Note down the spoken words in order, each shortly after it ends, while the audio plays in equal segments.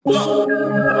All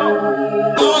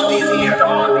these years.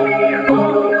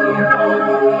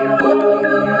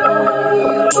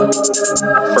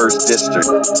 First District.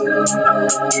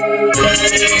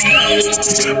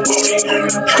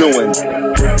 Doing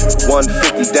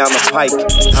 150 down the pike.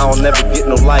 I don't never get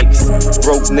no likes.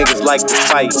 Broke niggas like to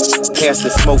fight. Pass the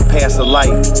smoke, pass the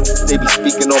light. They be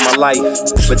speaking on my life,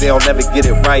 but they don't never get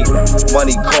it right.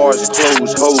 Money, cars,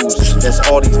 clothes, hoes. That's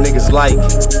all these niggas like.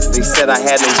 They said I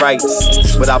had no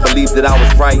rights, but I believed that I was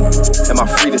right. And my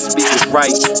free to speak was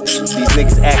right. These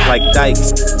niggas act like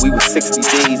dykes. We were 60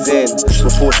 days in,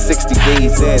 before 60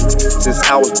 days in. Since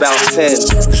I was about 10,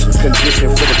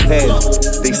 conditioned for the pen.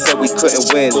 They said we couldn't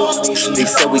win. They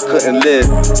said we couldn't live.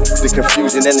 The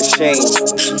confusion and the shame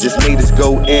just made us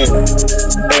go in.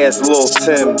 As Lil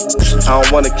Tim, I don't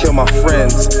wanna kill my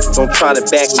friends. Don't try to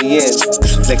back me in.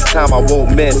 Next time I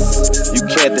won't miss. You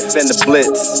can't defend the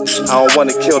blitz. I don't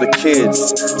wanna kill the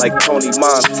kids like Tony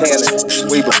Montana.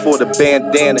 Way before the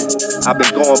bandana, I've been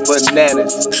going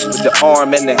bananas with the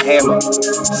arm and the hammer.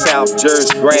 South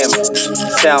Jersey grammar,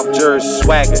 South Jersey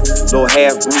swagger. Little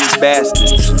half-breed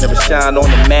bastard, never shine on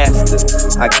the master.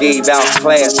 I gave out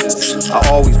classes, I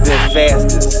always been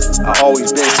fastest. I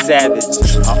always been savage,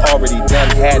 I already done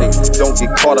had it. Don't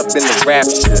get caught up in the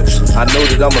rapture. I know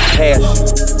that I'm a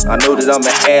passion, I know that I'm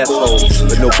an asshole,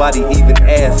 but nobody even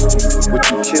asked you. Would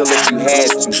you kill if you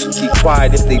had to? Keep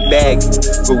quiet if they bag you.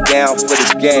 Go down for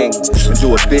the gang, and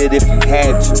do a bid if you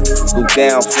had to. Go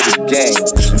down for the gang,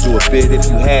 and do a bid if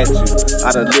you had to.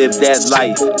 I done lived that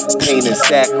life, pain and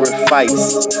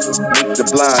sacrifice. Make the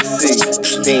blind see,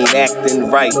 they ain't acting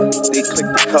right. They click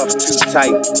the cuffs too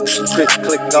tight.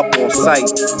 Click up on sight.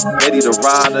 Ready to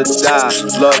ride or die.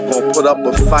 Love gon' put up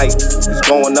a fight. It's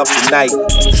going up tonight.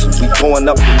 We going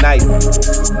up tonight.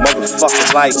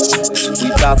 Motherfucker life. We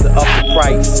bout to up the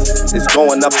price. It's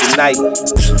going up tonight.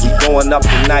 We going up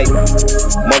tonight.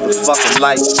 Motherfucker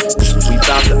life. We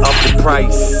bout to up the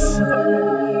price.